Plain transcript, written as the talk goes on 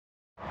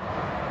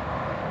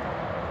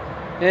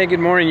Hey,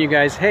 good morning, you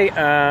guys. Hey,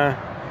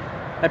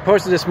 I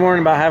posted this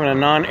morning about having a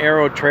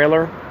non-aero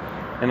trailer,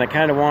 and I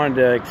kind of wanted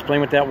to explain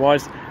what that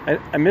was. I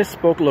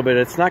misspoke a little bit.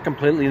 It's not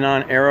completely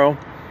non-aero.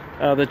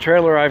 The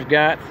trailer I've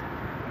got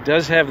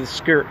does have the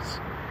skirts.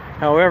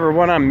 However,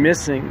 what I'm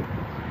missing,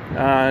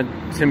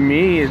 to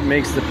me, it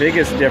makes the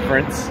biggest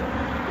difference,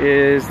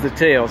 is the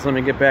tails. Let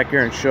me get back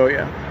here and show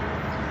you.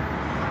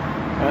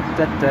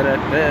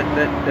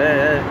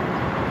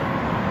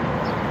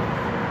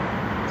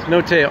 No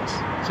tails,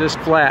 just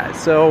flat.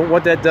 So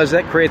what that does,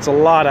 that creates a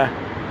lot of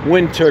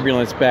wind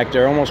turbulence back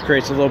there. Almost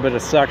creates a little bit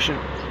of suction.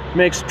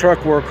 Makes the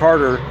truck work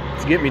harder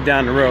to get me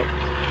down the road.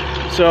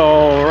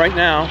 So right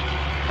now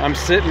I'm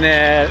sitting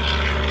at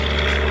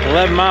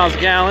 11 miles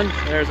a gallon.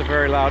 There's a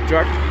very loud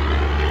truck.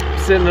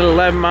 Sitting at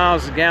 11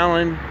 miles a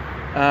gallon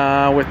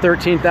with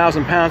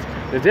 13,000 pounds.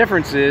 The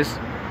difference is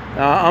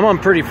I'm on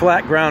pretty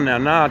flat ground now,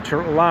 not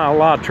a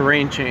lot of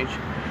terrain change.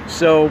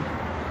 So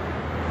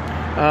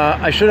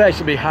I should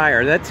actually be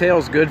higher. That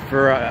tail's good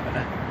for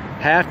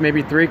half,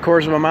 maybe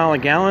 3/4 of a mile a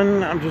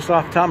gallon. I'm just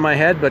off the top of my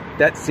head, but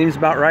that seems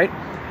about right.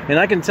 And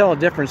I can tell a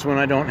difference when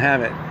I don't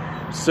have it.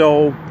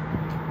 So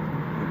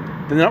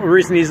the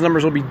reason these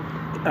numbers will be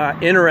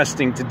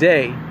interesting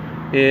today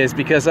is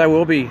because I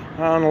will be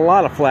on a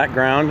lot of flat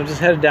ground. I just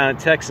headed down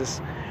to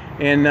Texas,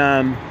 and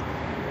it'll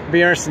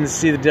be interesting to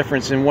see the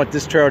difference in what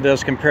this trailer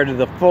does compared to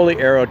the fully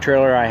aero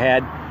trailer I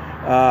had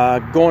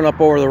going up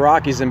over the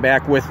Rockies and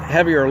back with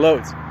heavier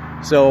loads.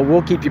 So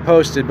we'll keep you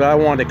posted, but I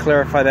wanted to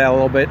clarify that a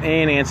little bit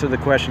and answer the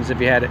questions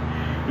if you had it.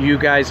 You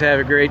guys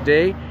have a great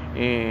day,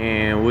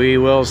 and we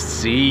will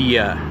see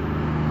ya.